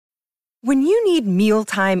When you need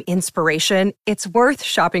mealtime inspiration, it's worth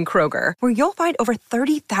shopping Kroger, where you'll find over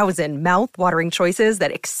 30,000 mouth-watering choices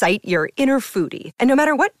that excite your inner foodie. And no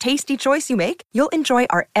matter what tasty choice you make, you'll enjoy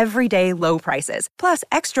our everyday low prices, plus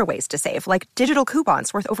extra ways to save, like digital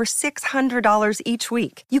coupons worth over $600 each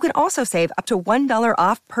week. You can also save up to $1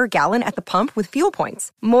 off per gallon at the pump with fuel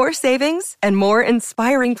points. More savings and more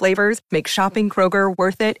inspiring flavors make shopping Kroger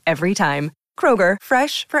worth it every time. Kroger,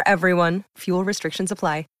 fresh for everyone. Fuel restrictions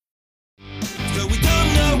apply. So we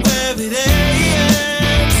don't know where it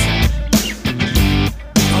ends.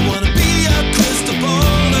 I wanna be a crystal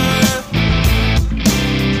baller.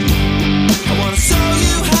 I wanna show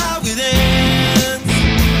you how it ends.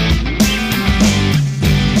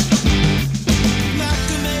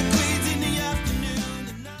 In the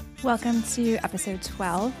afternoon. Welcome to episode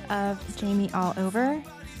 12 of Jamie All Over.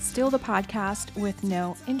 Still the podcast with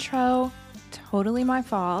no intro. Totally my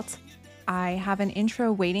fault. I have an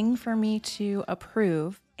intro waiting for me to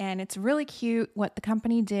approve, and it's really cute. What the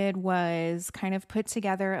company did was kind of put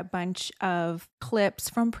together a bunch of clips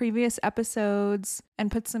from previous episodes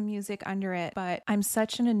and put some music under it, but I'm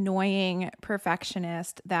such an annoying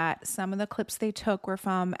perfectionist that some of the clips they took were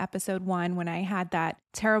from episode 1 when I had that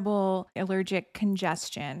terrible allergic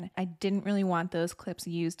congestion. I didn't really want those clips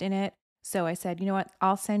used in it. So I said, you know what,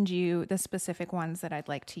 I'll send you the specific ones that I'd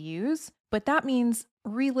like to use. But that means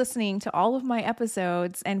re-listening to all of my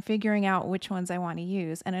episodes and figuring out which ones I want to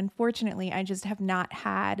use. And unfortunately, I just have not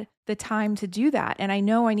had the time to do that. And I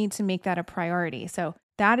know I need to make that a priority. So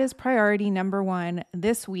that is priority number 1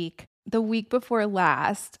 this week. The week before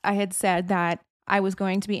last, I had said that I was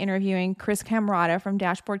going to be interviewing Chris Camrata from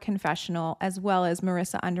Dashboard Confessional, as well as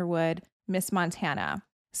Marissa Underwood, Miss Montana.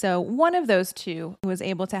 So one of those two was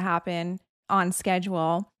able to happen on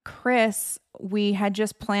schedule. Chris, we had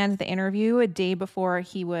just planned the interview a day before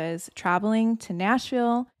he was traveling to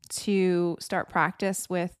Nashville to start practice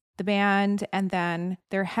with the band. And then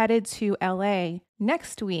they're headed to LA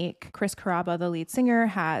next week. Chris Carrabba, the lead singer,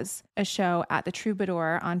 has a show at the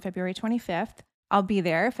Troubadour on February 25th. I'll be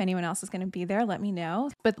there. If anyone else is going to be there, let me know.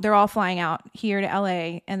 But they're all flying out here to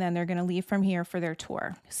LA, and then they're going to leave from here for their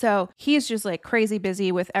tour. So he's just like crazy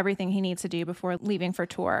busy with everything he needs to do before leaving for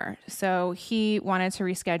tour. So he wanted to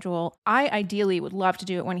reschedule. I ideally would love to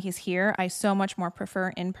do it when he's here. I so much more prefer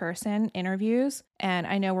in-person interviews. And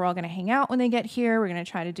I know we're all going to hang out when they get here. We're going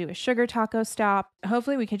to try to do a sugar taco stop.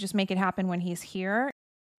 Hopefully we could just make it happen when he's here.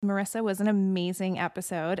 Marissa was an amazing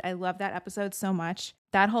episode. I love that episode so much.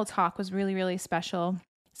 That whole talk was really, really special.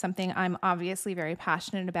 Something I'm obviously very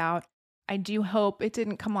passionate about. I do hope it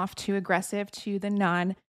didn't come off too aggressive to the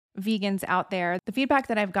non-vegans out there. The feedback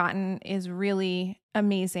that I've gotten is really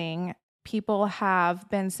amazing. People have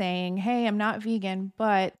been saying, hey, I'm not vegan,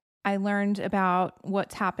 but I learned about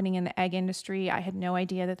what's happening in the egg industry. I had no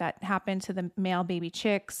idea that that happened to the male baby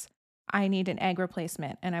chicks. I need an egg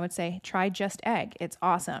replacement. And I would say, try Just Egg. It's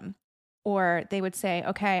awesome. Or they would say,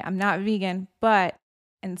 okay, I'm not vegan, but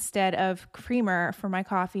instead of creamer for my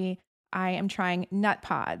coffee, I am trying nut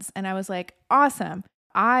pods. And I was like, awesome.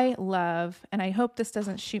 I love, and I hope this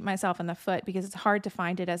doesn't shoot myself in the foot because it's hard to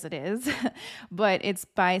find it as it is, but it's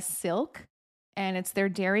by Silk and it's their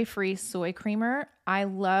dairy-free soy creamer. I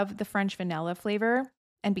love the French vanilla flavor.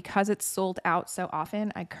 And because it's sold out so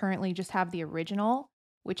often, I currently just have the original,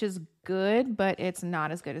 which is good, but it's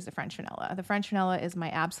not as good as the French vanilla. The French vanilla is my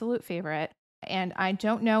absolute favorite. And I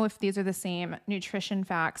don't know if these are the same nutrition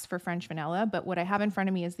facts for French vanilla, but what I have in front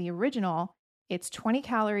of me is the original. It's 20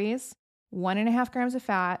 calories, 1.5 grams of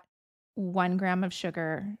fat, 1 gram of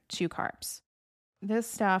sugar, 2 carbs. This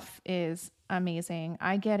stuff is amazing.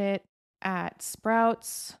 I get it at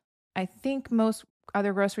Sprouts. I think most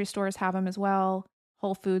other grocery stores have them as well.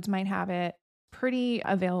 Whole Foods might have it. Pretty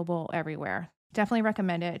available everywhere. Definitely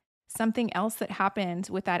recommend it. Something else that happened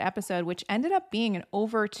with that episode, which ended up being an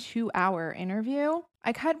over 2-hour interview,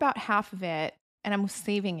 I cut about half of it and I'm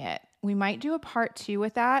saving it. We might do a part 2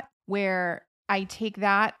 with that where I take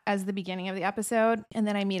that as the beginning of the episode and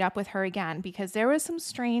then I meet up with her again because there was some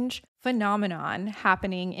strange phenomenon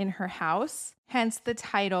happening in her house. Hence the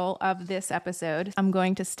title of this episode. I'm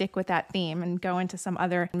going to stick with that theme and go into some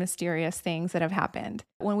other mysterious things that have happened.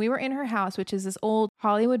 When we were in her house, which is this old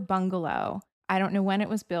Hollywood bungalow, I don't know when it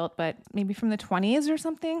was built, but maybe from the 20s or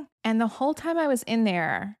something. And the whole time I was in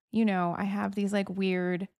there, you know, I have these like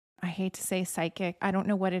weird, I hate to say psychic, I don't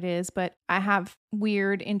know what it is, but I have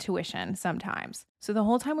weird intuition sometimes. So the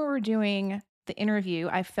whole time we were doing the interview,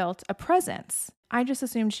 I felt a presence. I just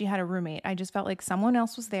assumed she had a roommate. I just felt like someone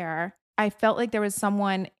else was there. I felt like there was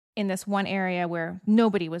someone in this one area where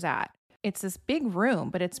nobody was at. It's this big room,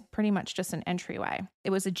 but it's pretty much just an entryway.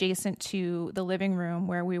 It was adjacent to the living room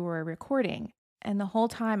where we were recording. And the whole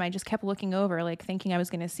time I just kept looking over, like thinking I was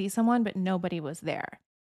going to see someone, but nobody was there.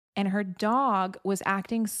 And her dog was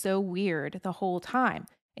acting so weird the whole time.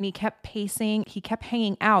 And he kept pacing. He kept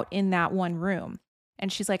hanging out in that one room.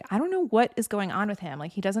 And she's like, I don't know what is going on with him.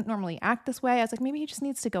 Like, he doesn't normally act this way. I was like, maybe he just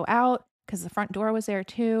needs to go out because the front door was there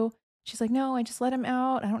too. She's like, no, I just let him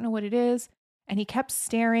out. I don't know what it is. And he kept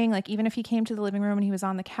staring. Like, even if he came to the living room and he was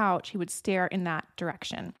on the couch, he would stare in that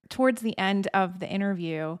direction. Towards the end of the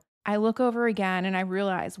interview, I look over again and I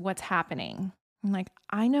realize what's happening. I'm like,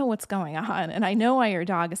 I know what's going on. And I know why your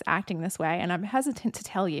dog is acting this way. And I'm hesitant to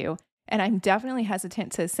tell you. And I'm definitely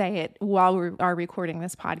hesitant to say it while we are recording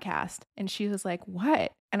this podcast. And she was like,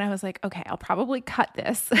 what? And I was like, okay, I'll probably cut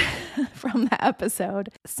this from the episode.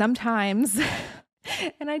 Sometimes,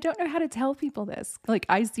 and I don't know how to tell people this. Like,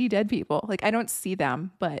 I see dead people. Like, I don't see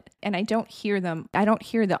them, and I don't hear them. I don't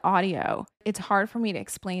hear the audio. It's hard for me to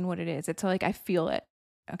explain what it is. It's like, I feel it.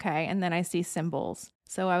 Okay. And then I see symbols.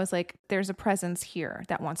 So I was like, there's a presence here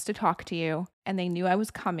that wants to talk to you. And they knew I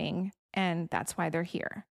was coming, and that's why they're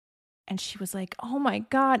here. And she was like, oh my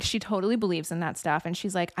God, she totally believes in that stuff. And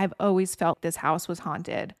she's like, I've always felt this house was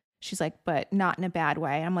haunted. She's like, but not in a bad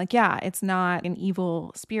way. I'm like, yeah, it's not an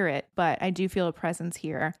evil spirit, but I do feel a presence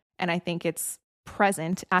here. And I think it's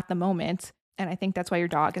present at the moment. And I think that's why your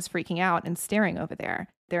dog is freaking out and staring over there.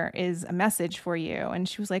 There is a message for you. And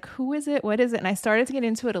she was like, who is it? What is it? And I started to get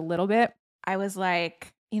into it a little bit. I was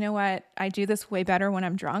like, you know what? I do this way better when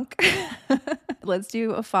I'm drunk. Let's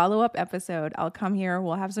do a follow-up episode. I'll come here.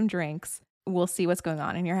 We'll have some drinks. We'll see what's going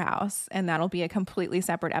on in your house. And that'll be a completely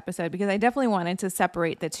separate episode because I definitely wanted to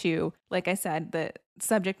separate the two. Like I said, the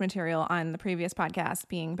subject material on the previous podcast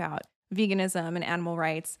being about veganism and animal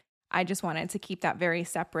rights. I just wanted to keep that very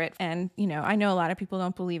separate. And, I know a lot of people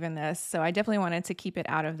don't believe in this, so I definitely wanted to keep it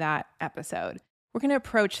out of that episode. We're going to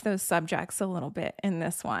approach those subjects a little bit in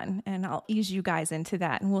this one, and I'll ease you guys into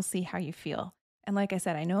that, and we'll see how you feel. And like I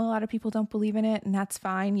said, I know a lot of people don't believe in it, and that's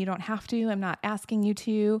fine. You don't have to. I'm not asking you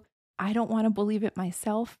to. I don't want to believe it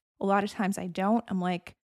myself. A lot of times I don't. I'm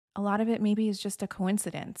like, a lot of it maybe is just a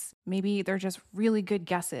coincidence. Maybe they're just really good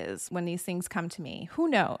guesses when these things come to me. Who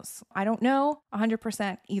knows? I don't know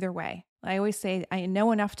 100% either way. I always say I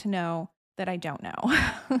know enough to know that I don't know.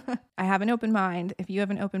 I have an open mind. If you have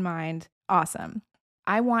an open mind, awesome.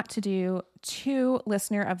 I want to do 2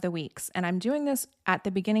 listener of the weeks, and I'm doing this at the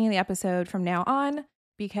beginning of the episode from now on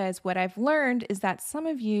because what I've learned is that some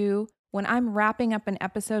of you, when I'm wrapping up an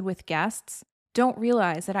episode with guests, don't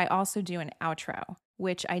realize that I also do an outro,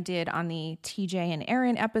 which I did on the TJ and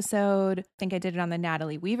Aaron episode. I think I did it on the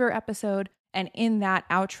Natalie Weaver episode. And in that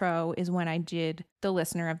outro is when I did the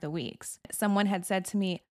listener of the weeks. Someone had said to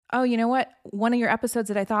me, oh, you know what? One of your episodes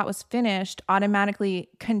that I thought was finished automatically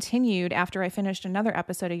continued after I finished another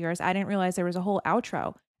episode of yours. I didn't realize there was a whole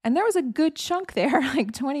outro. And there was a good chunk there,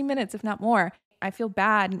 like 20 minutes, if not more. I feel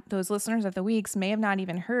bad. Those listeners of the weeks may have not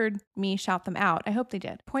even heard me shout them out. I hope they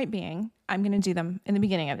did. Point being, I'm going to do them in the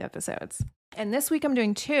beginning of the episodes. And this week I'm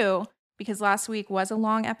doing 2 because last week was a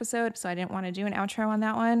long episode, so I didn't want to do an outro on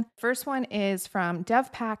that one. First one is from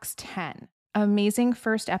DevPax10. Amazing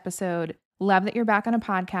first episode. Love that you're back on a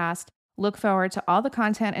podcast. Look forward to all the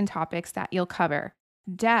content and topics that you'll cover.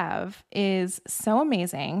 Dev is so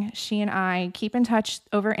amazing. She and I keep in touch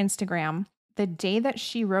over Instagram. The day that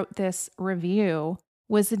she wrote this review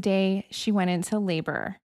was the day she went into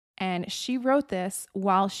labor. And she wrote this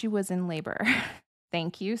while she was in labor.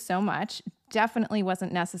 Thank you so much. Definitely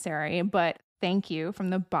wasn't necessary, but thank you from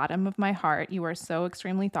the bottom of my heart. You are so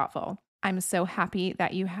extremely thoughtful. I'm so happy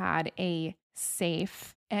that you had a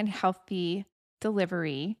safe and healthy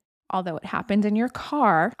delivery, although it happened in your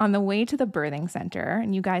car on the way to the birthing center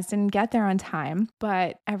and you guys didn't get there on time,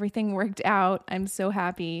 but everything worked out. I'm so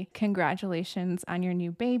happy. Congratulations on your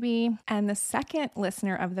new baby. And the second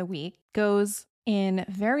listener of the week goes in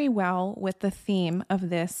very well with the theme of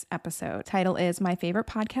this episode. Title is My Favorite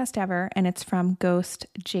Podcast Ever, and it's from Ghost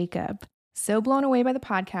Jacob. So blown away by the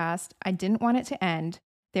podcast, I didn't want it to end.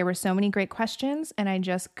 There were so many great questions, and I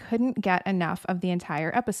just couldn't get enough of the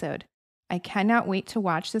entire episode. I cannot wait to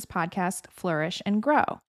watch this podcast flourish and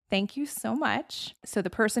grow. Thank you so much. So the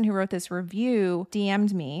person who wrote this review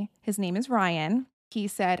DM'd me. His name is Ryan. He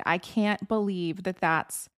said, I can't believe that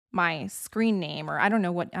that's my screen name, or I don't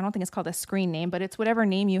think it's called a screen name, but it's whatever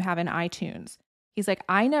name you have in iTunes. He's like,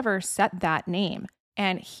 I never set that name.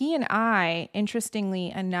 And he and I,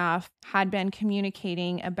 interestingly enough, had been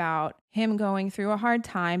communicating about him going through a hard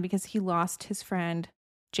time because he lost his friend,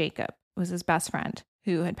 Jacob, who was his best friend,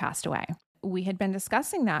 who had passed away. we had been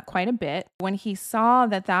discussing that quite a bit. When he saw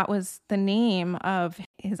that that was the name of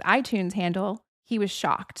his iTunes handle, he was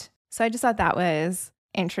shocked. So I just thought that was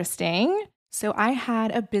interesting. So I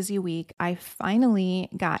had a busy week. I finally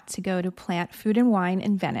got to go to Plant Food and Wine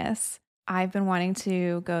in Venice. I've been wanting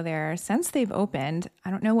to go there since they've opened.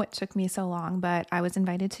 I don't know what took me so long, but I was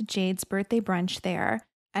invited to Jade's birthday brunch there.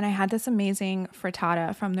 And I had this amazing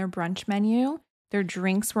frittata from their brunch menu. Their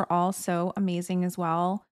drinks were all so amazing as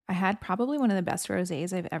well. I had probably one of the best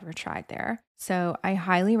rosés I've ever tried there. So I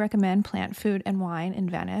highly recommend Plant Food and Wine in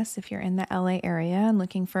Venice if you're in the LA area and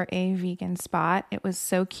looking for a vegan spot. It was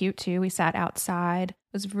so cute too. We sat outside.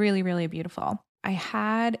 It was really, really beautiful. I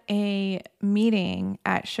had a meeting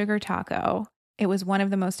at Sugar Taco. It was one of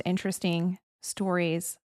the most interesting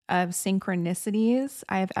stories of synchronicities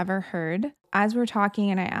I have ever heard. As we're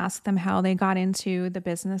talking and I asked them how they got into the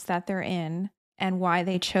business that they're in and why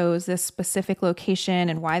they chose this specific location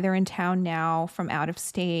and why they're in town now from out of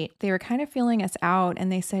state, they were kind of feeling us out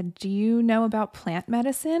and they said, "Do you know about plant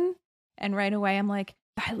medicine?" And right away I'm like,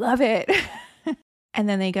 "I love it." And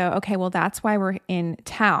then they go, "Okay, well, that's why we're in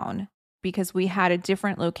town, because we had a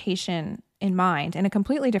different location in mind in a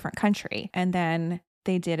completely different country." And then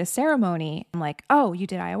they did a ceremony. I'm like, "Oh, you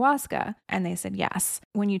did ayahuasca?" And they said, "Yes.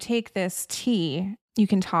 When you take this tea, you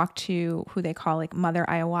can talk to who they call like Mother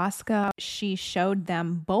Ayahuasca." She showed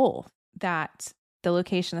them both that the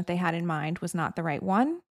location that they had in mind was not the right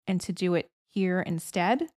one and to do it here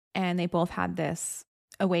instead. And they both had this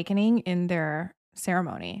awakening in their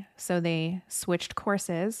ceremony. So they switched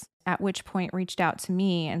courses, at which point reached out to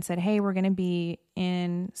me and said, "Hey, we're going to be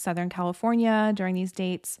in Southern California during these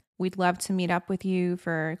dates. We'd love to meet up with you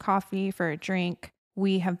for coffee, for a drink.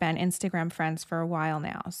 We have been Instagram friends for a while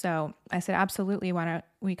now." So I said, "Absolutely. Why don't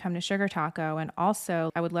we come to Sugar Taco? And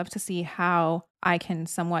also, I would love to see how I can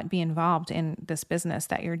somewhat be involved in this business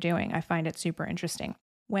that you're doing. I find it super interesting."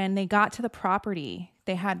 When they got to the property,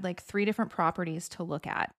 they had like 3 different properties to look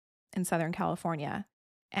at in Southern California.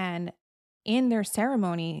 And in their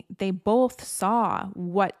ceremony, they both saw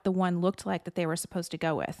what the one looked like that they were supposed to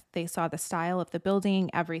go with. They saw the style of the building,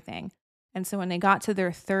 everything. And so when they got to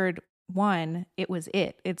their third one, it was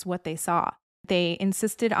it. It's what they saw. They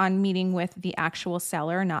insisted on meeting with the actual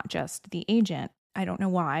seller, not just the agent. I don't know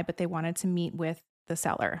why, but they wanted to meet with the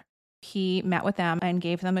seller. He met with them and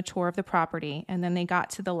gave them a tour of the property. And then they got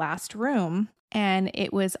to the last room and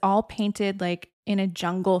it was all painted like in a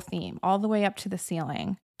jungle theme all the way up to the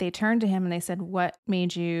ceiling. They turned to him and they said, "What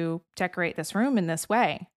made you decorate this room in this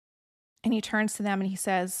way?" And he turns to them and he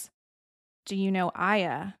says, "Do you know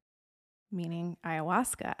Aya?" Meaning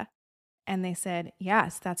ayahuasca. And they said,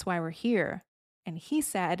 "Yes, that's why we're here." And he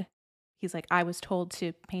said, he's like, "I was told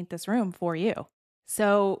to paint this room for you."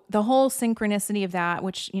 So the whole synchronicity of that,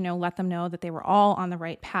 which, let them know that they were all on the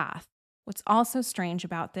right path. What's also strange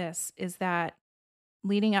about this is that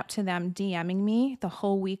leading up to them DMing me the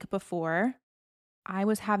whole week before, I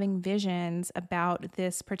was having visions about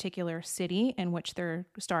this particular city in which they're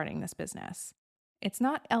starting this business. It's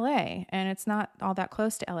not LA, and it's not all that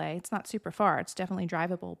close to LA. It's not super far. It's definitely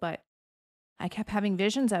drivable, but I kept having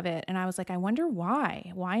visions of it. And I was like, I wonder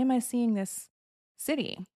why. Why am I seeing this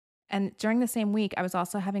city? And during the same week, I was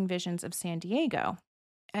also having visions of San Diego.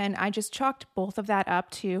 And I just chalked both of that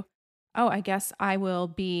up to, oh, I guess I will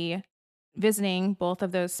be visiting both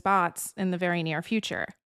of those spots in the very near future.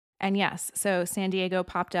 And yes, so San Diego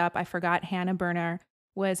popped up. I forgot Hannah Berner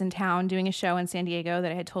was in town doing a show in San Diego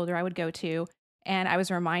that I had told her I would go to. And I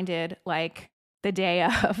was reminded like the day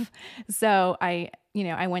of. So I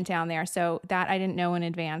went down there. So that I didn't know in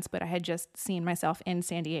advance, but I had just seen myself in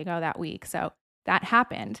San Diego that week. So that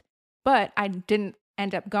happened. But I didn't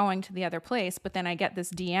end up going to the other place. But then I get this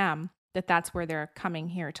DM that that's where they're coming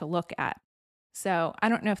here to look at. So I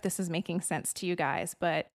don't know if this is making sense to you guys,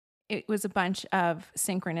 but it was a bunch of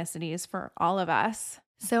synchronicities for all of us.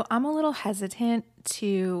 So I'm a little hesitant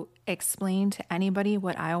to explain to anybody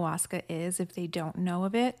what ayahuasca is if they don't know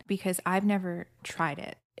of it, because I've never tried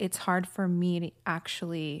it. It's hard for me to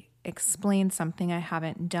actually explain something I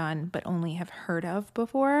haven't done but only have heard of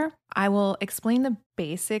before. I will explain the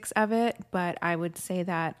basics of it, but I would say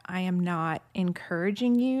that I am not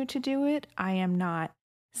encouraging you to do it. I am not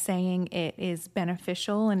saying it is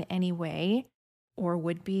beneficial in any way or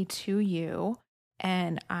would be to you.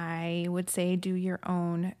 And I would say do your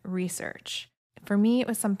own research. For me, it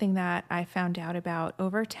was something that I found out about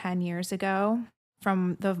over 10 years ago.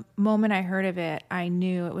 From the moment I heard of it, I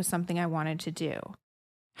knew it was something I wanted to do.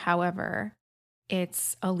 However,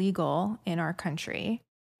 it's illegal in our country,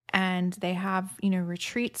 and they have,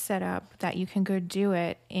 retreats set up that you can go do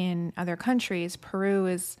it in other countries. Peru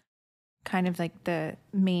is kind of like the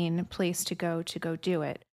main place to go do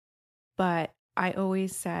it. But I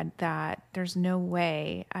always said that there's no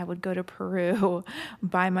way I would go to Peru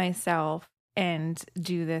by myself and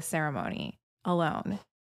do this ceremony alone.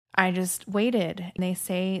 I just waited. They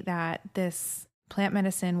say that this plant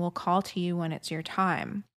medicine will call to you when it's your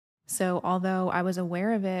time. So although I was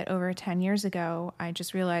aware of it over 10 years ago, I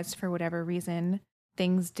just realized for whatever reason,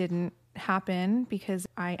 things didn't happen because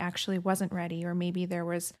I actually wasn't ready, or maybe there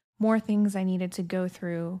was more things I needed to go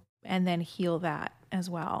through and then heal that as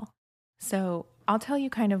well. So I'll tell you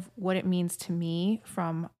kind of what it means to me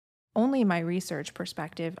from only my research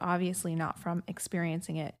perspective, obviously not from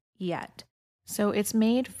experiencing it yet. So it's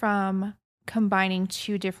made from combining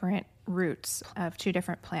two different roots of two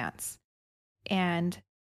different plants. And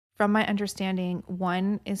from my understanding,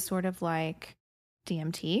 one is sort of like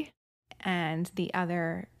DMT and the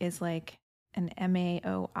other is like an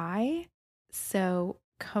MAOI. So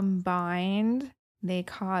combined, they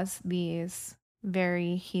cause these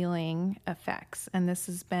very healing effects. And this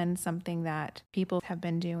has been something that people have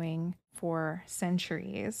been doing for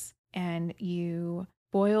centuries. And you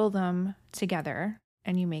boil them together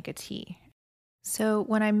and you make a tea. So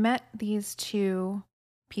when I met these two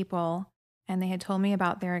people and they had told me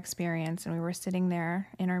about their experience and we were sitting there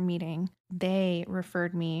in our meeting, they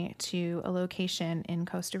referred me to a location in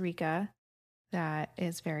Costa Rica that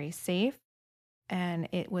is very safe and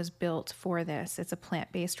it was built for this. It's a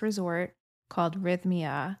plant-based resort called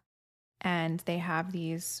Rhythmia, and they have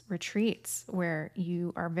these retreats where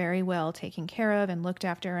you are very well taken care of and looked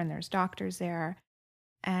after, and there's doctors there.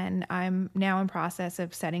 And I'm now in process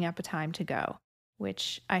of setting up a time to go,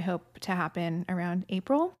 which I hope to happen around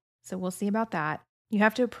April. So we'll see about that. You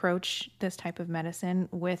have to approach this type of medicine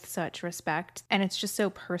with such respect. And it's just so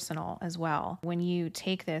personal as well. When you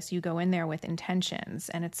take this, you go in there with intentions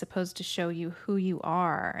and it's supposed to show you who you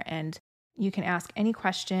are. And you can ask any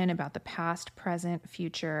question about the past, present,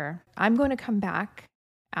 future. I'm going to come back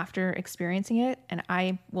after experiencing it and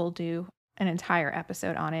I will do an entire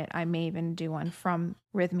episode on it. I may even do one from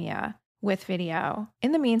Rhythmia with video.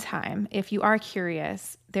 In the meantime, if you are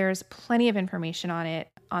curious, there's plenty of information on it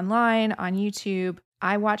online, on YouTube.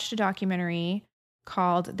 I watched a documentary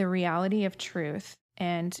called The Reality of Truth,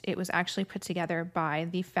 and it was actually put together by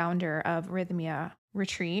the founder of Rhythmia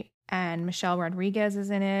Retreat, and Michelle Rodriguez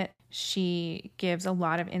is in it. She gives a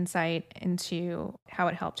lot of insight into how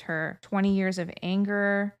it helped her 20 years of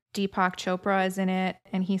anger. Deepak Chopra is in it,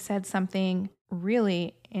 and he said something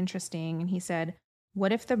really interesting. And he said,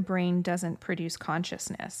 what if the brain doesn't produce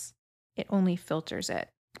consciousness? It only filters it,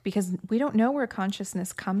 because we don't know where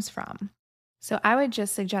consciousness comes from. So I would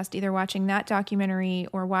just suggest either watching that documentary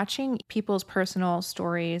or watching people's personal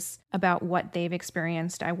stories about what they've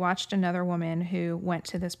experienced. I watched another woman who went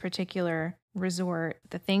to this particular resort.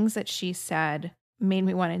 The things that she said made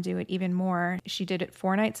me want to do it even more. She did it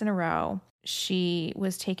 4 nights in a row. She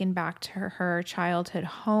was taken back to her childhood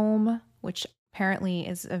home, which apparently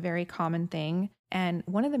is a very common thing. And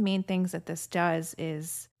one of the main things that this does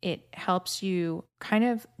is it helps you kind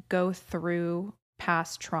of go through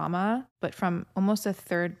past trauma, but from almost a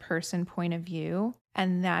third person point of view.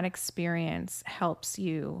 And that experience helps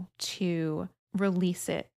you to release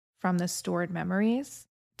it from the stored memories,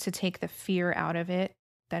 to take the fear out of it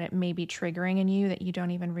that it may be triggering in you that you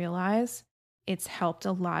don't even realize. It's helped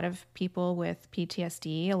a lot of people with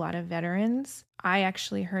PTSD, a lot of veterans. I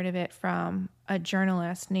actually heard of it from a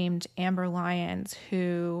journalist named Amber Lyons,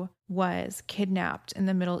 who was kidnapped in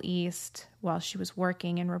the Middle East while she was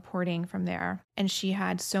working and reporting from there. And she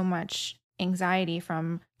had so much anxiety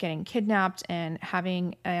from getting kidnapped and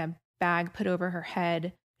having a bag put over her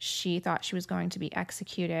head. She thought she was going to be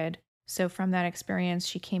executed. So from that experience,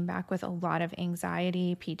 she came back with a lot of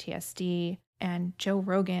anxiety, PTSD. And Joe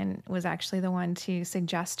Rogan was actually the one to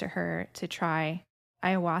suggest to her to try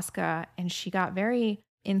ayahuasca. And she got very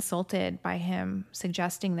insulted by him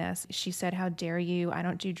suggesting this. She said, "How dare you? I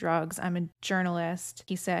don't do drugs. I'm a journalist."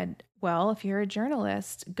 He said, "Well, if you're a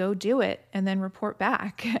journalist, go do it and then report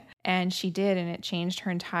back." And she did, and it changed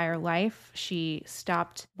her entire life. She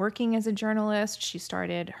stopped working as a journalist. She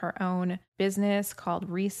started her own business called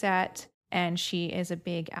Reset. And she is a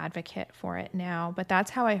big advocate for it now. But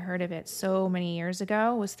that's how I heard of it so many years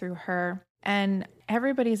ago, was through her. And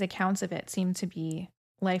everybody's accounts of it seemed to be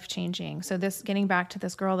life-changing. So this, getting back to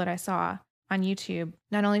this girl that I saw, on YouTube,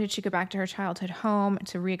 not only did she go back to her childhood home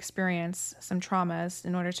to re-experience some traumas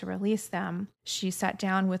in order to release them, she sat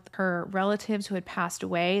down with her relatives who had passed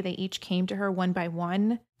away. They each came to her one by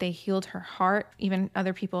one. They healed her heart. Even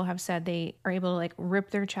other people have said they are able to like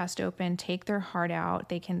rip their chest open, take their heart out.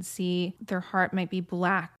 They can see their heart might be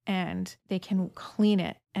black and they can clean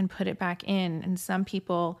it and put it back in. And some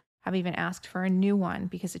people have even asked for a new one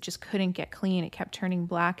because it just couldn't get clean. It kept turning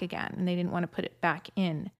black again and they didn't want to put it back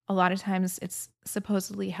in. A lot of times it's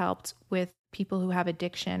supposedly helped with people who have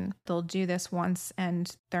addiction. They'll do this once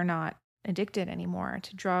and they're not addicted anymore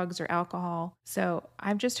to drugs or alcohol. So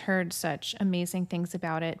I've just heard such amazing things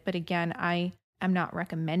about it. But again, I am not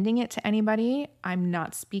recommending it to anybody. I'm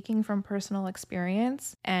not speaking from personal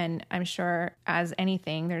experience. And I'm sure as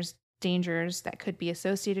anything, there's dangers that could be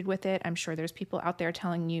associated with it. I'm sure there's people out there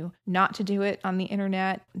telling you not to do it on the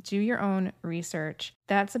internet. Do your own research.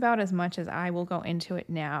 That's about as much as I will go into it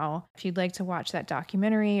now. If you'd like to watch that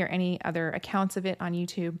documentary or any other accounts of it on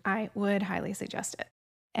YouTube, I would highly suggest it.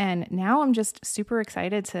 And now I'm just super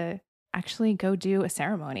excited to actually go do a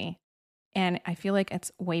ceremony. And I feel like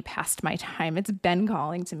it's way past my time. It's been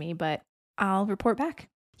calling to me, but I'll report back.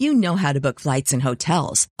 You know how to book flights and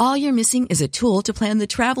hotels. All you're missing is a tool to plan the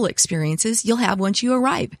travel experiences you'll have once you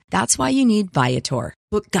arrive. That's why you need Viator.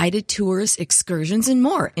 Book guided tours, excursions, and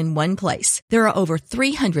more in one place. There are over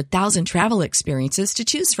 300,000 travel experiences to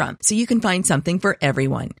choose from, so you can find something for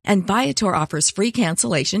everyone. And Viator offers free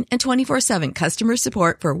cancellation and 24/7 customer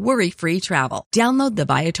support for worry-free travel. Download the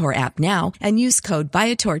Viator app now and use code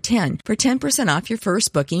Viator10 for 10% off your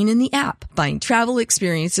first booking in the app. Find travel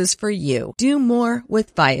experiences for you. Do more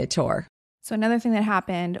with Viator. So another thing that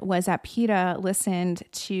happened was that PETA listened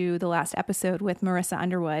to the last episode with Marissa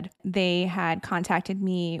Underwood. They had contacted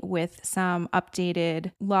me with some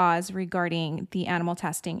updated laws regarding the animal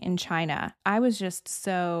testing in China. I was just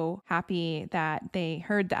so happy that they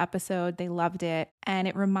heard the episode. They loved it. And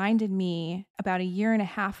it reminded me about a year and a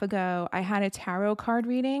half ago, I had a tarot card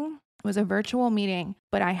reading. It was a virtual meeting,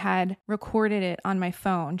 but I had recorded it on my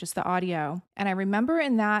phone, just the audio. And I remember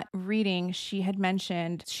in that reading, she had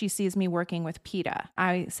mentioned she sees me working with PETA.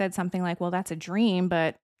 I said something like, well, that's a dream,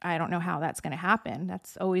 but I don't know how that's going to happen.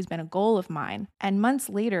 That's always been a goal of mine. And months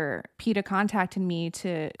later, PETA contacted me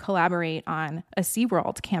to collaborate on a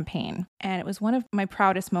SeaWorld campaign. And it was one of my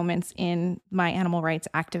proudest moments in my animal rights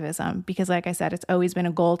activism because, like I said, it's always been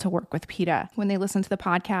a goal to work with PETA. When they listened to the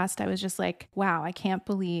podcast, I was just like, wow, I can't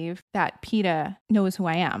believe that PETA knows who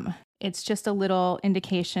I am. It's just a little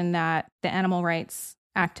indication that the animal rights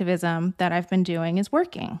activism that I've been doing is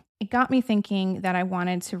working. It got me thinking that I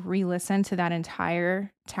wanted to re-listen to that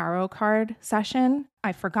entire tarot card session.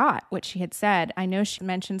 I forgot what she had said. I know she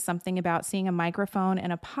mentioned something about seeing a microphone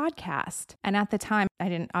and a podcast. And at the time, I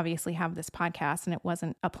didn't obviously have this podcast and it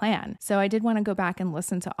wasn't a plan. So I did want to go back and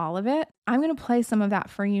listen to all of it. I'm going to play some of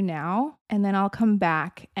that for you now, and then I'll come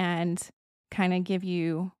back and kind of give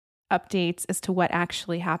you updates as to what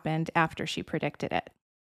actually happened after she predicted it.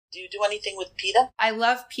 Do you do anything with PETA? I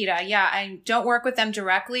love PETA. Yeah, I don't work with them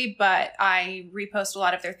directly, but I repost a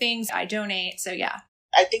lot of their things. I donate. So yeah.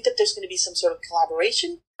 I think that there's going to be some sort of collaboration.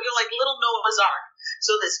 You're like little Noah's Ark.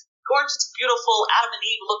 So this gorgeous, beautiful Adam and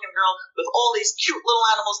Eve looking girl with all these cute little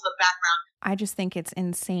animals in the background. I just think it's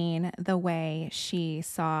insane the way she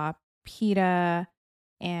saw PETA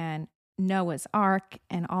and Noah's Ark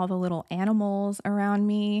and all the little animals around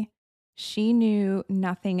me. She knew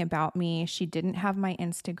nothing about me. She didn't have my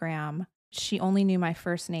Instagram. She only knew my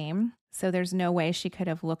first name. So there's no way she could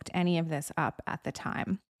have looked any of this up at the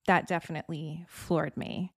time. That definitely floored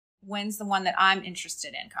me. When's the one that I'm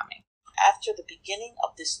interested in coming? After the beginning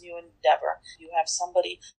of this new endeavor, you have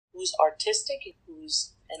somebody who's artistic,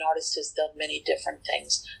 who's an artist, has done many different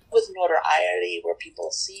things with notoriety where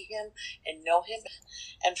people see him and know him.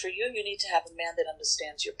 And for you, you need to have a man that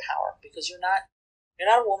understands your power, because you're not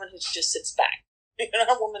a woman who just sits back. You're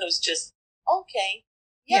not a woman who's just, okay,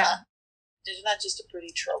 yeah. You're not just a pretty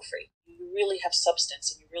trophy. You really have substance,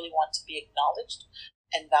 and you really want to be acknowledged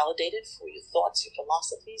and validated for your thoughts, your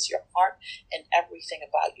philosophies, your heart, and everything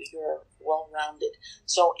about you. You're well-rounded.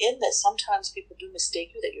 So in this, sometimes people do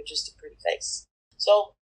mistake you that you're just a pretty face.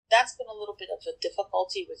 So that's been a little bit of a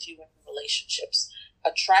difficulty with you in relationships,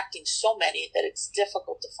 attracting so many that it's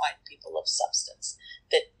difficult to find people of substance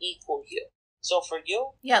that equal you. So for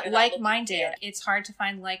you, yeah, like-minded. It's hard to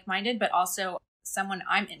find like-minded, but also someone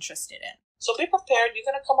I'm interested in. So be prepared. You're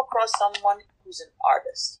going to come across someone who's an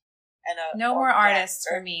artist. And no more artists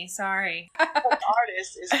for me. Sorry. An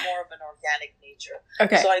artist is more of an organic nature.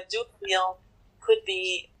 Okay. So I do feel could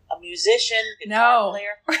be a musician, guitar No.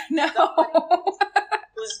 player, No.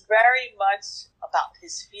 who's very much about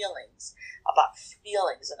his feelings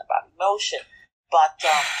and about emotion. But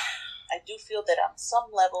I do feel that on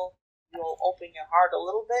some level you'll open your heart a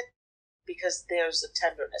little bit because there's a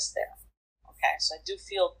tenderness there. Okay, so I do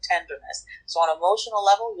feel tenderness. So on an emotional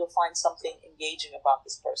level, you'll find something engaging about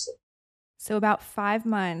this person. So about 5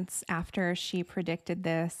 months after she predicted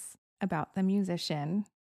this about the musician,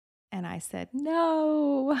 and I said,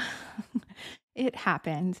 no, it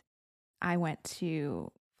happened. I went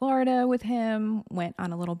to Florida with him, went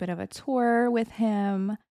on a little bit of a tour with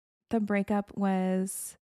him. The breakup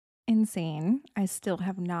was insane. I still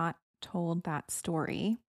have not told that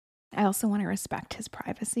story. I also want to respect his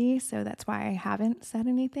privacy, so that's why I haven't said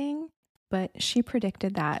anything. But she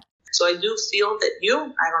predicted that. So I do feel that I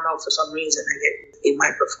don't know, for some reason I get a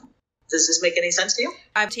microphone. Does this make any sense to you?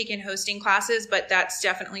 I've taken hosting classes, but that's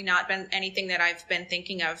definitely not been anything that I've been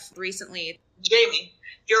thinking of recently. Jamie,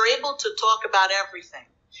 you're able to talk about everything.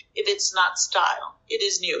 If it's not style, it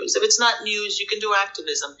is news. If it's not news, you can do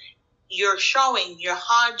activism. You're showing your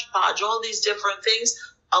hodgepodge, all these different things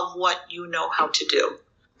of what you know how to do.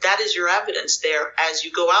 That is your evidence there. As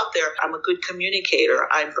you go out there, I'm a good communicator.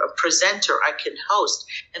 I'm a presenter. I can host.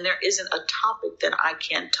 And there isn't a topic that I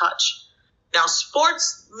can't touch. Now,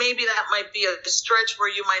 sports, maybe that might be a stretch where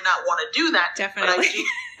you might not want to do that. Definitely.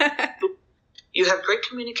 But I do. You have great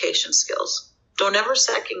communication skills. Don't ever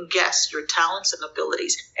second guess your talents and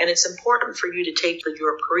abilities. And it's important for you to take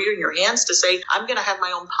your career in your hands to say, I'm going to have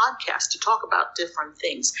my own podcast to talk about different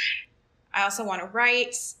things. I also want to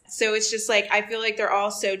write. So it's just like, I feel like they're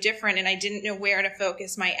all so different and I didn't know where to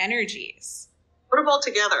focus my energies. Put them all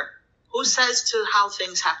together. Who says to how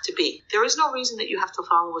things have to be? There is no reason that you have to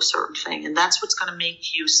follow a certain thing. And that's what's going to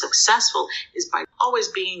make you successful, is by always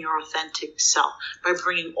being your authentic self, by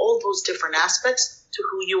bringing all those different aspects to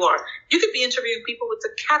who you are. You could be interviewing people with a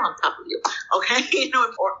cat on top of you, okay?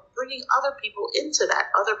 Or bringing other people into that,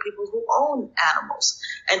 other people who own animals,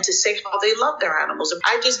 and to say how they love their animals. And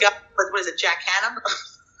I just got, what is it, Jack Hanna?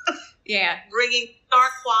 Yeah. Bringing star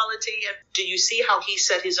quality. And do you see how he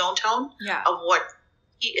set his own tone? Yeah. Of what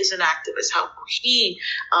he is an activist, how he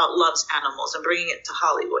loves animals, and bringing it to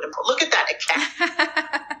Hollywood. And look at that, a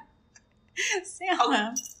cat.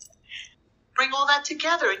 Salem. Bring all that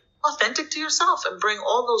together, authentic to yourself, and bring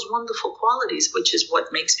all those wonderful qualities, which is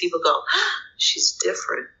what makes people go, she's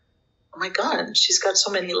different. Oh my God, she's got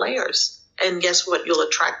so many layers. And guess what? You'll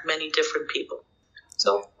attract many different people.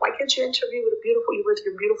 So why can't you interview with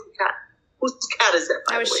your beautiful cat? Whose cat is that,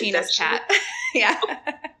 by That was the way? Sheena's cat. Yeah.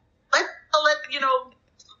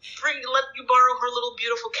 Let you borrow her little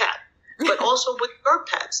beautiful cat, but also with your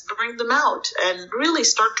pets, bring them out and really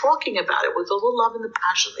start talking about it with all the love and the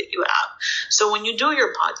passion that you have. So when you do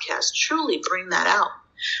your podcast, truly bring that out,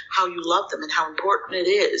 how you love them and how important it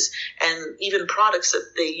is, and even products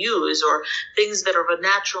that they use or things that are of a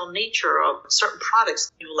natural nature of certain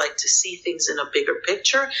products. You like to see things in a bigger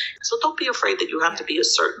picture. So don't be afraid that you have to be a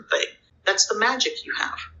certain thing. That's the magic you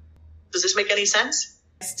have. Does this make any sense?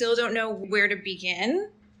 I still don't know where to begin.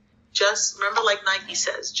 Just remember, like Nike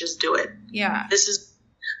says, just do it. Yeah. This is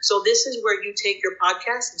where you take your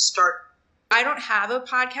podcast and start. I don't have a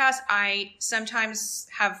podcast. I sometimes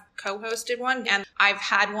have co-hosted one, and I've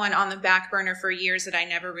had one on the back burner for years that I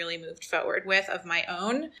never really moved forward with of my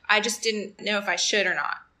own. I just didn't know if I should or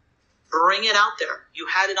not. Bring it out there. You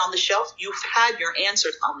had it on the shelf. You've had your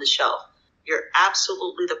answers on the shelf. You're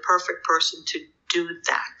absolutely the perfect person to do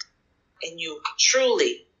that. And you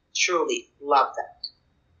truly, truly love that.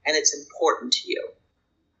 And it's important to you.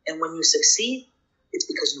 And when you succeed, it's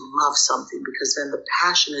because you love something, because then the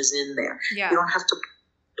passion is in there. Yeah. You don't have to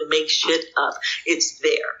make shit up. It's there.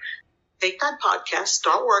 Take that podcast,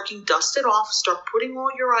 start working, dust it off, start putting all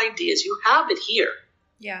your ideas. You have it here.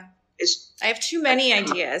 Yeah. I have too many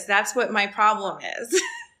ideas. That's what my problem is.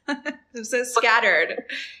 I'm so scattered.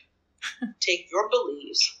 Take your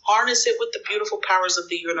beliefs, harness it with the beautiful powers of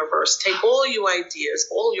the universe. Take all your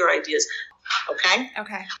ideas. Okay?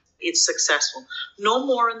 Okay. It's successful. No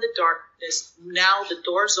more in the darkness. Now the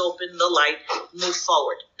door's open, the light, move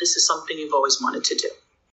forward. This is something you've always wanted to do.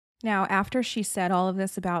 Now, after she said all of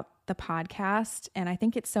this about the podcast, and I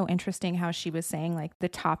think it's so interesting how she was saying like the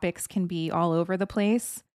topics can be all over the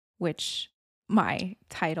place, which my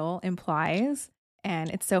title implies.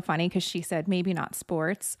 And it's so funny because she said maybe not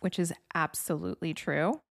sports, which is absolutely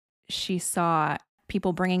true. She saw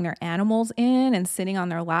people bringing their animals in and sitting on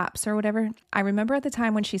their laps or whatever. I remember at the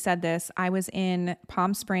time when she said this, I was in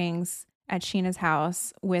Palm Springs at Sheena's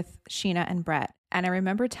house with Sheena and Brett. And I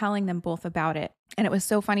remember telling them both about it. And it was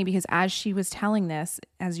so funny because as she was telling this,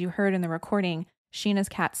 as you heard in the recording, Sheena's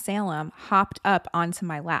cat Salem hopped up onto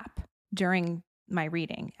my lap during my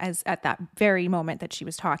reading, as at that very moment that she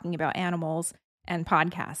was talking about animals and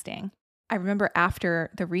podcasting. I remember after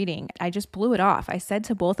the reading, I just blew it off. I said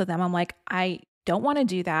to both of them, I'm like, I don't want to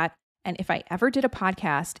do that. And if I ever did a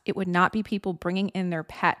podcast, it would not be people bringing in their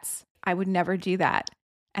pets. I would never do that.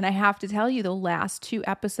 And I have to tell you, the last 2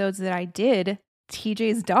 episodes that I did,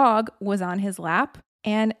 TJ's dog was on his lap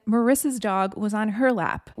and Marissa's dog was on her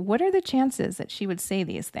lap. What are the chances that she would say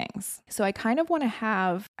these things? So I kind of want to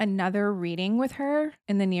have another reading with her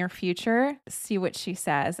in the near future, see what she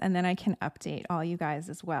says, and then I can update all you guys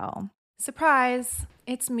as well. Surprise!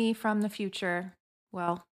 It's me from the future.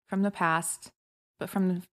 Well, from the past, but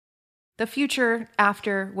from the future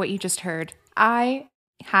after what you just heard. I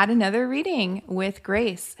had another reading with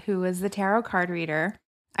Grace, who is the tarot card reader.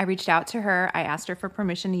 I reached out to her. I asked her for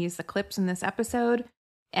permission to use the clips in this episode.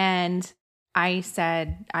 And I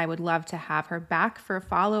said I would love to have her back for a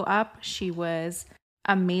follow-up. She was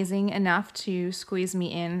amazing enough to squeeze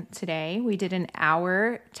me in today. We did an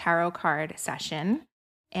hour tarot card session.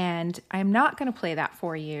 And I'm not going to play that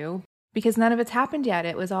for you because none of it's happened yet.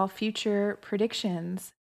 It was all future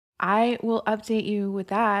predictions. I will update you with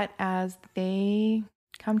that as they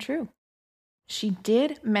come true. She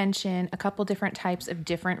did mention a couple different types of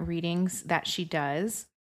different readings that she does.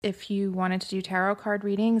 If you wanted to do tarot card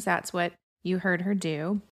readings, that's what you heard her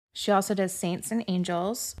do. She also does saints and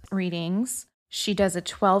angels readings. She does a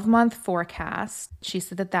 12-month forecast. She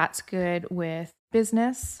said that that's good with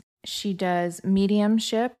business. She does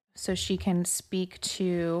mediumship, so she can speak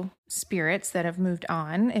to spirits that have moved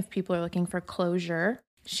on if people are looking for closure.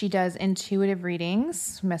 She does intuitive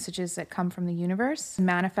readings, messages that come from the universe,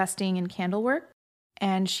 manifesting and candle work.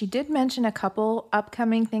 And she did mention a couple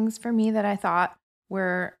upcoming things for me that I thought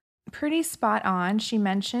were pretty spot on. She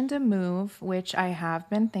mentioned a move, which I have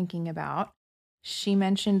been thinking about. She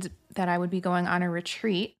mentioned that I would be going on a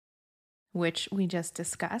retreat, which we just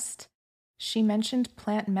discussed. She mentioned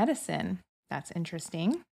plant medicine. That's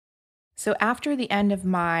interesting. So after the end of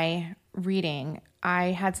my reading, I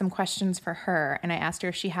had some questions for her, and I asked her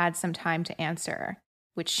if she had some time to answer,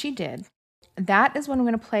 which she did. That is what I'm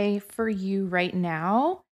going to play for you right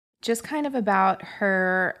now, just kind of about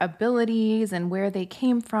her abilities and where they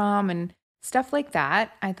came from and stuff like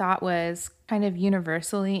that. I thought was kind of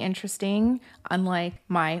universally interesting, unlike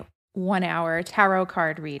my 1-hour tarot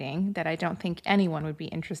card reading that I don't think anyone would be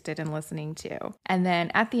interested in listening to. And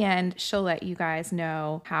then at the end, she'll let you guys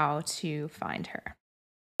know how to find her.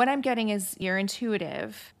 What I'm getting is you're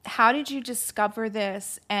intuitive. How did you discover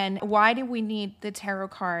this, and why do we need the tarot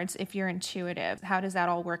cards if you're intuitive? How does that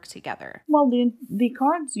all work together? Well, the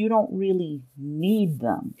cards, you don't really need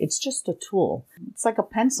them. It's just a tool. It's like a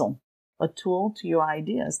pencil, a tool to your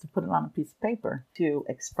ideas, to put it on a piece of paper, to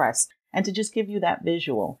express, and to just give you that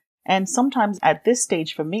visual. And sometimes at this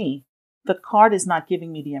stage for me, the card is not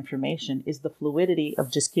giving me the information, is the fluidity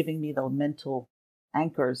of just giving me the mental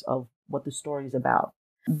anchors of what the story is about.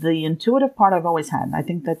 The intuitive part I've always had. I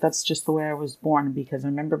think that that's just the way I was born, because I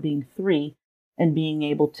remember being 3 and being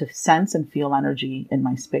able to sense and feel energy in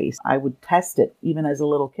my space. I would test it even as a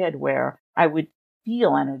little kid, where I would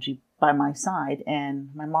feel energy by my side and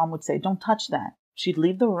my mom would say, "Don't touch that." She'd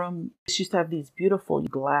leave the room. She used to have these beautiful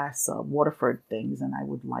glass Waterford things, and I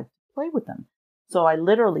would like to play with them. So I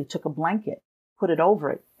literally took a blanket, put it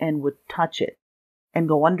over it, and would touch it and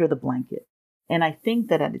go under the blanket. And I think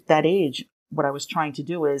that at that age, what I was trying to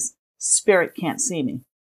do is, spirit can't see me.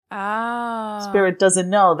 Oh. Spirit doesn't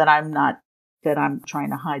know that I'm trying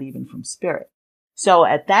to hide even from spirit. So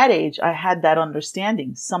at that age, I had that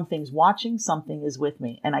understanding. Something's watching, something is with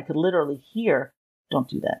me. And I could literally hear, "Don't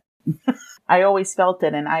do that." I always felt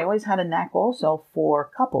it. And I always had a knack also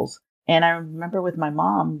for couples. And I remember with my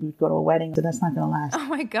mom, we'd go to a wedding, so that's not going to last. Oh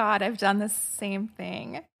my God, I've done the same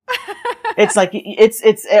thing. It's like,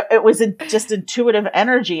 it was just intuitive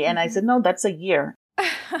energy. And I said, "No, that's a year."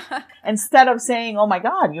 Instead of saying, "Oh my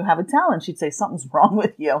God, you have a talent," she'd say, "Something's wrong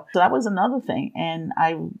with you." So that was another thing. And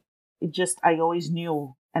I always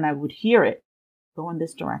knew, and I would hear it. Go in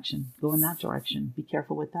this direction, go in that direction. Be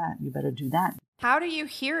careful with that. You better do that. How do you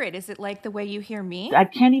hear it? Is it like the way you hear me? I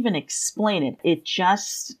can't even explain it. It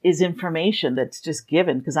just is information that's just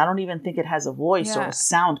given, because I don't even think it has a voice or a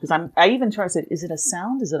sound. Because I even try to say, is it a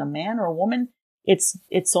sound? Is it a man or a woman?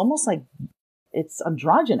 It's almost like it's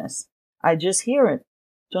androgynous. I just hear it.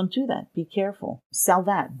 Don't do that. Be careful. Sell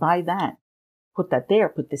that. Buy that. Put that there.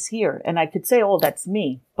 Put this here. And I could say, "Oh, that's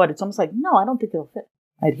me." But it's almost like, no, I don't think it'll fit.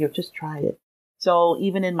 I'd hear, "Just try it." So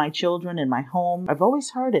even in my children, in my home, I've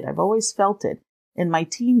always heard it. I've always felt it. In my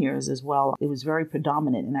teen years as well, it was very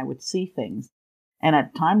predominant, and I would see things. And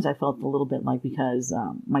at times I felt a little bit like, because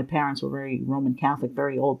my parents were very Roman Catholic,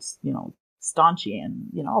 very old, staunchy, and,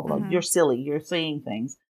 like, you're silly, you're saying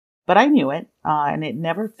things. But I knew it, and it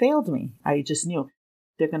never failed me. I just knew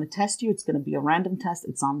they're going to test you. It's going to be a random test.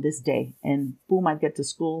 It's on this day. And boom, I'd get to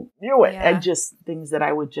school. Knew it. Yeah. And just things that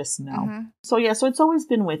I would just know. So it's always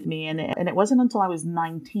been with me. And it wasn't until I was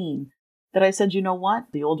 19 that I said, you know what?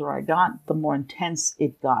 The older I got, the more intense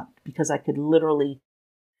it got, because I could literally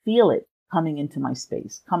feel it coming into my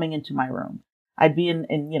space, coming into my room. I'd be in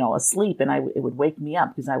asleep, and it would wake me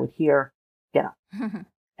up because I would hear, get up.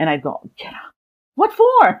 And I'd go, get up. What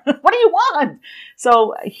for? What do you want?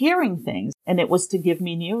 So hearing things, and it was to give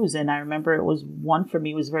me news. And I remember it was one for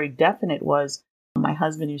me was very definite, was my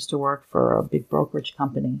husband used to work for a big brokerage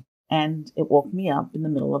company, and it woke me up in the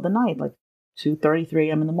middle of the night, like 2:30, 3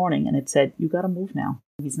 a.m. in the morning. And it said, you got to move now.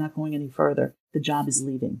 He's not going any further. The job is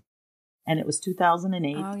leaving. And it was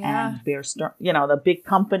 2008, and Bear Stearns, the big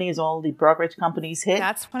companies, all the brokerage companies hit.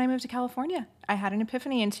 That's when I moved to California. I had an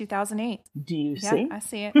epiphany in 2008. Do you see? I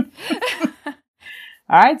see it.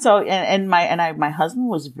 All right. So, my husband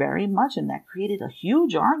was very much, and that created a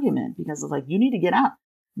huge argument, because it's like, you need to get out.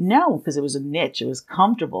 No, because it was a niche. It was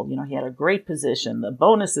comfortable. He had a great position. The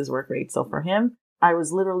bonuses were great. So for him, I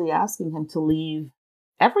was literally asking him to leave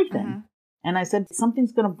everything. And I said,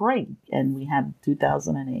 something's going to break. And we had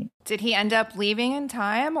 2008. Did he end up leaving in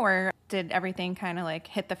time, or did everything kind of like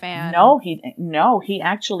hit the fan? No, he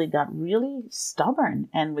actually got really stubborn.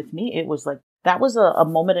 And with me, it was like, that was a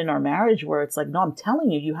moment in our marriage where it's like, no, I'm telling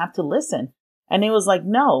you, you have to listen. And it was like,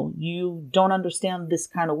 no, you don't understand this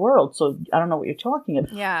kind of world. So I don't know what you're talking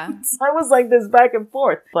about. Yeah. So I was like this back and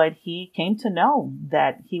forth. But he came to know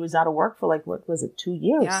that he was out of work for, like, what was it, 2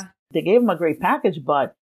 years? Yeah. They gave him a great package,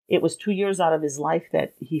 but it was 2 years out of his life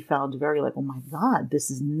that he found very like, oh my God,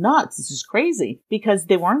 this is nuts. This is crazy, because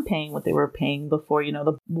they weren't paying what they were paying before.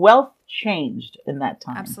 The wealth changed in that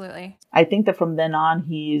time. Absolutely. I think that from then on,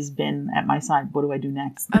 he's been at my side. What do I do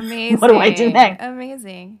next? Amazing. What do I do next?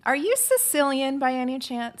 Amazing. Are you Sicilian by any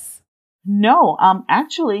chance? No,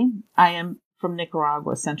 actually, I am from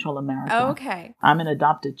Nicaragua, Central America. Okay. I'm an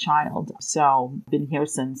adopted child. So I've been here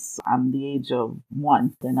since I'm the age of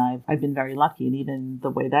 1. And I've been very lucky. And even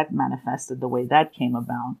the way that manifested, the way that came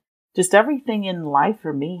about, just everything in life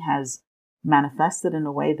for me has manifested in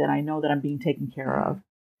a way that I know that I'm being taken care of.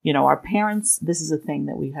 Our parents, this is a thing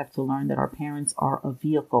that we have to learn, that our parents are a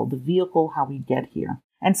vehicle, the vehicle how we get here.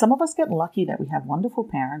 And some of us get lucky that we have wonderful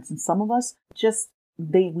parents. And some of us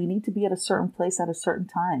we need to be at a certain place at a certain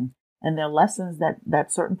time. And there are lessons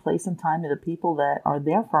that certain place and time are the people that are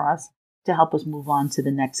there for us to help us move on to the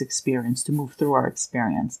next experience, to move through our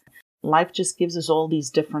experience. Life just gives us all these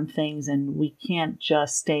different things, and we can't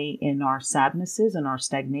just stay in our sadnesses and our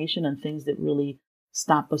stagnation and things that really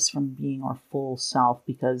stop us from being our full self.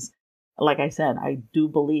 Because, like I said, I do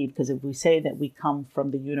believe, because if we say that we come from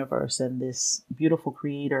the universe and this beautiful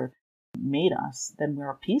creator made us, then we're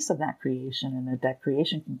a piece of that creation, and if that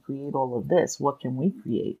creation can create all of this, what can we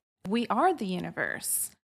create? We are the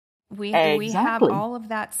universe. We Exactly. have all of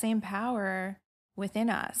that same power within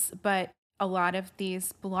us. But a lot of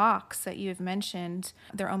these blocks that you've mentioned,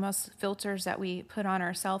 they're almost filters that we put on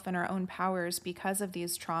ourselves and our own powers because of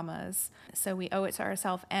these traumas. So we owe it to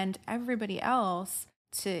ourselves and everybody else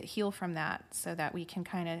to heal from that, so that we can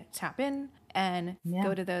kind of tap in and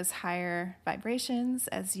go to those higher vibrations,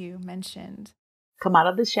 as you mentioned. Come out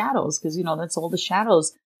of the shadows, because, that's all the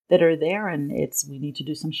shadows that are there, and we need to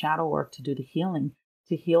do some shadow work to do the healing,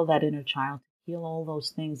 to heal that inner child, to heal all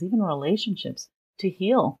those things, even relationships, to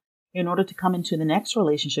heal. In order to come into the next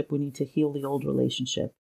relationship, we need to heal the old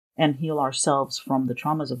relationship and heal ourselves from the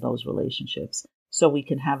traumas of those relationships, so we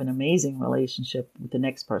can have an amazing relationship with the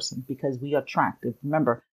next person, because we attract.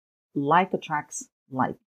 Remember, like attracts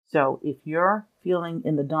like. So if you're feeling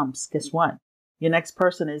in the dumps, guess what? Your next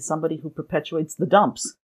person is somebody who perpetuates the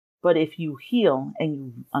dumps. But if you heal and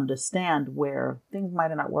you understand where things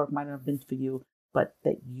might not work, might not have been for you, but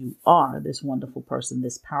that you are this wonderful person,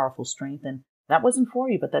 this powerful strength, and that wasn't for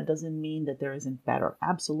you, but that doesn't mean that there isn't better.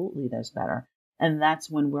 Absolutely, there's better. And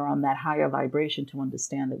that's when we're on that higher vibration, to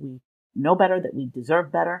understand that we know better, that we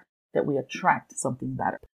deserve better, that we attract something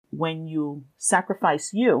better. When you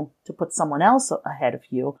sacrifice you to put someone else ahead of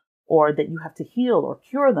you, or that you have to heal or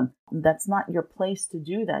cure them, that's not your place to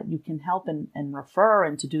do that. You can help and refer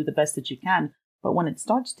and to do the best that you can. But when it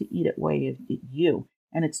starts to eat away at you,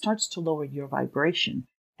 and it starts to lower your vibration,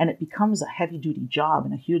 and it becomes a heavy-duty job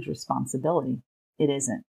and a huge responsibility, it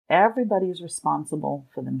isn't. Everybody is responsible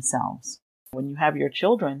for themselves. When you have your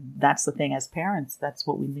children, that's the thing. As parents, that's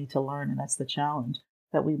what we need to learn, and that's the challenge,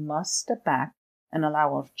 that we must step back and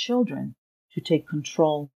allow our children to take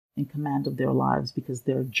control and command of their lives because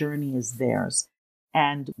their journey is theirs.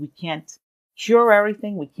 And we can't cure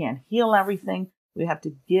everything. We can't heal everything. We have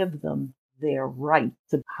to give them their right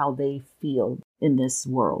to how they feel in this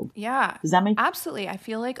world. Yeah. Does that make sense? Absolutely. I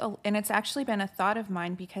feel like, and it's actually been a thought of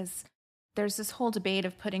mine because there's this whole debate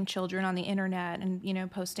of putting children on the internet and, you know,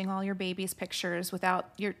 posting all your baby's pictures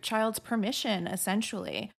without your child's permission,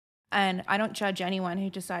 essentially. And I don't judge anyone who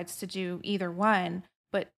decides to do either one,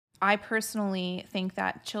 but I personally think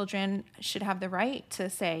that children should have the right to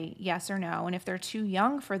say yes or no. And if they're too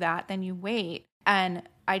young for that, then you wait. And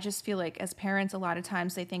I just feel like as parents, a lot of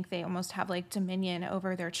times they think they almost have like dominion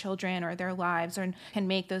over their children or their lives or can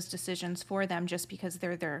make those decisions for them just because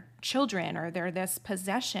they're their children or they're this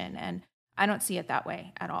possession. And I don't see it that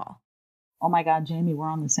way at all. Oh my God, Jamie, we're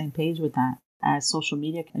on the same page with that. As social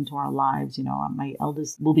media came into our lives, you know, my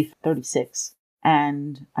eldest will be 36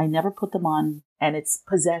 and I never put them on, and it's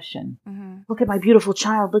possession. Mm-hmm. Look at my beautiful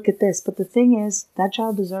child. Look at this. But the thing is, that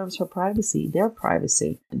child deserves her privacy, their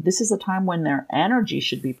privacy. This is a time when their energy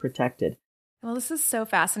should be protected. Well, this is so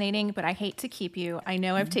fascinating, but I hate to keep you. I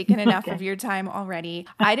know I've taken enough of your time already.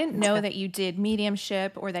 I didn't know that you did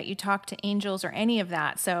mediumship or that you talked to angels or any of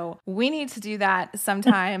that. So we need to do that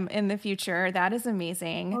sometime in the future. That is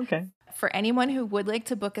amazing. Okay. For anyone who would like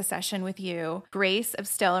to book a session with you, Grace of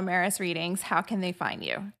Stella Maris Readings, how can they find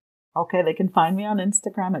you? Okay, they can find me on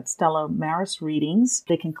Instagram at Stella Maris Readings.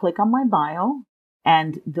 They can click on my bio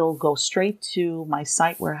and they'll go straight to my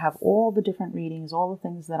site where I have all the different readings, all the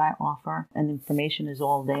things that I offer, and information is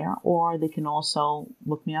all there. Or they can also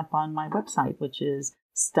look me up on my website, which is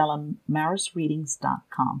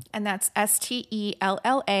StellaMarisReadings.com. And that's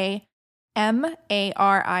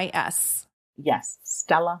StellaMaris. Yes,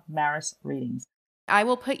 Stella Maris Readings. I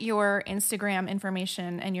will put your Instagram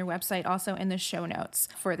information and your website also in the show notes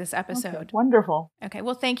for this episode. Okay, wonderful. Okay,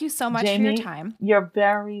 well, thank you so much Jamie, for your time. You're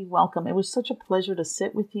very welcome. It was such a pleasure to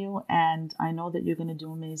sit with you, and I know that you're going to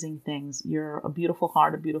do amazing things. You're a beautiful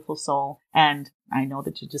heart, a beautiful soul, and I know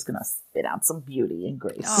that you're just going to spit out some beauty and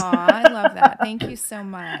grace. Aw, I love that. Thank you so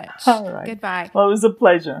much. All right. Goodbye. Well, it was a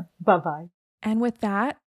pleasure. Bye-bye. And with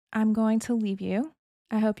that, I'm going to leave you.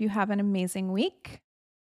 I hope you have an amazing week.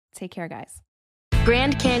 Take care, guys.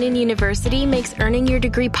 Grand Canyon University makes earning your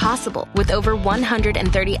degree possible with over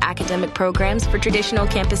 130 academic programs for traditional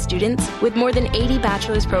campus students, with more than 80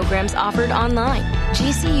 bachelor's programs offered online.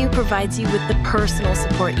 GCU provides you with the personal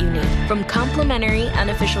support you need, from complimentary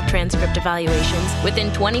unofficial transcript evaluations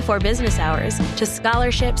within 24 business hours to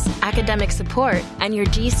scholarships, academic support, and your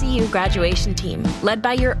GCU graduation team, led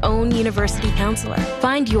by your own university counselor.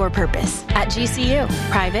 Find your purpose at GCU.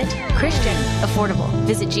 Private, Christian, affordable.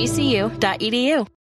 Visit gcu.edu.